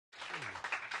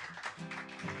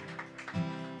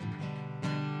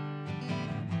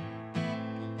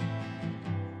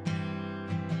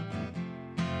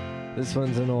This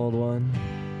one's an old one.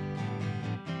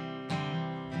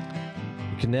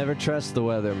 You can never trust the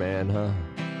weatherman, huh?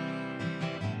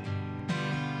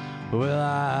 Well,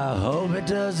 I hope it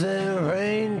doesn't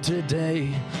rain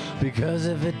today, because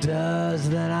if it does,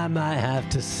 then I might have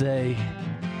to say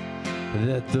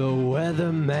that the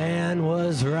weatherman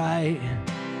was right.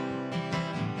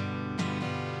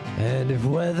 And if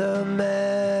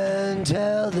weathermen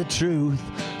tell the truth,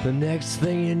 the next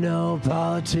thing you know,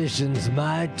 politicians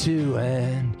might too.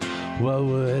 And what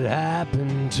would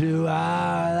happen to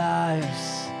our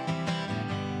lives?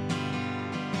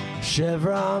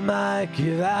 Chevron might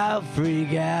give out free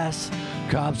gas,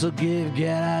 cops will give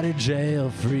get out of jail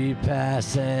free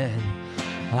pass, and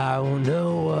I won't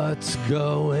know what's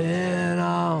going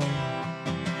on.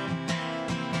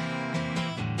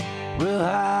 We'll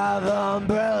have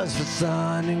umbrellas for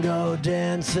sun and go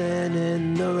dancing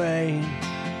in the rain.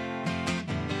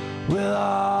 We'll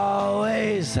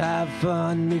always have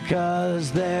fun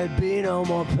because there'd be no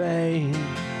more pain.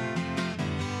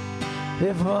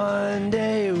 If one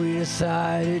day we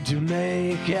decided to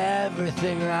make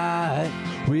everything right,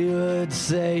 we would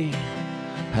say,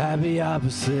 happy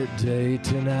opposite day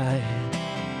tonight.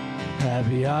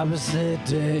 Happy opposite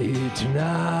day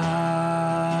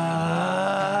tonight.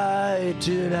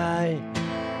 Tonight.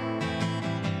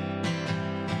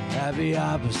 Happy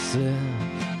opposite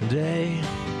day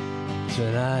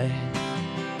tonight.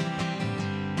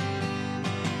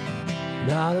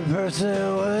 Not a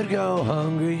person would go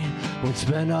hungry. We'd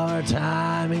spend all our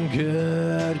time in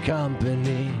good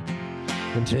company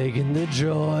and taking the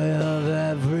joy of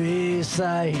every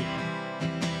sight.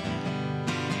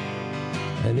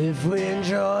 And if we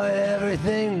enjoy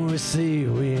everything we see,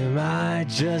 we might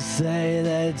just say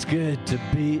that it's good to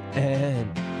be, and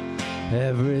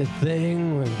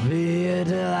everything would be a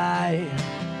delight.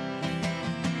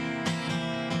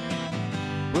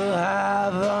 We'll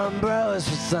have umbrellas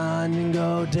for sun and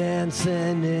go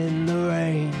dancing in the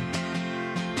rain.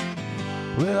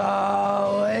 We'll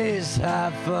always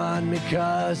have fun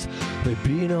because there'd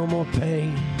be no more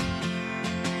pain.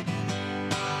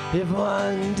 If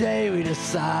one day we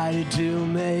decided to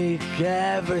make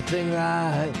everything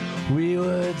right, we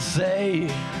would say,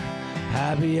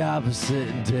 happy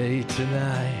opposite day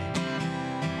tonight.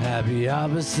 Happy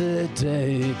opposite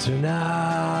day tonight.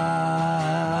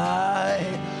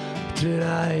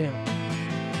 Tonight.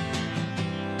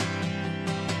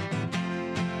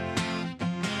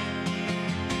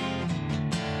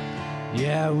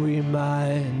 Yeah, we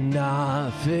might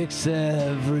not fix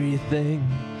everything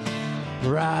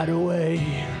right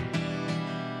away,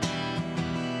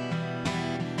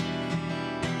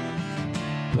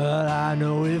 but I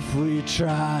know if we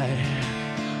try,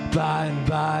 by and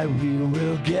by we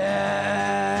will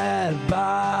get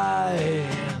by.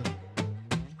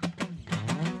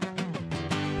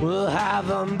 We'll have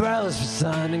umbrellas for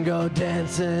sun and go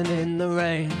dancing in the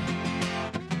rain.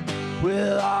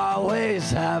 We'll always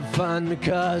have fun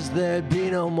because there'd be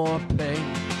no more pain.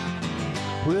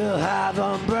 We'll have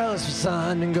umbrellas for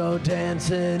sun and go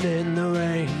dancing in the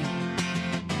rain.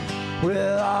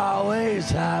 We'll always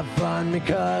have fun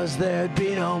because there'd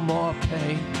be no more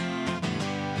pain.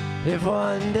 If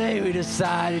one day we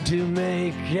decided to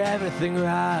make everything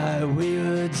right, we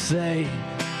would say,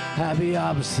 happy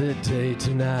opposite day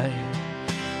tonight.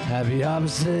 Happy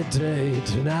opposite day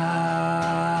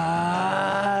tonight.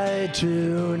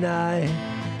 Tonight.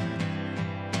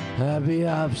 Happy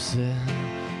opposite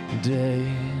day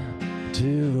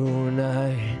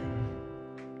tonight.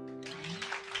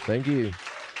 Thank you.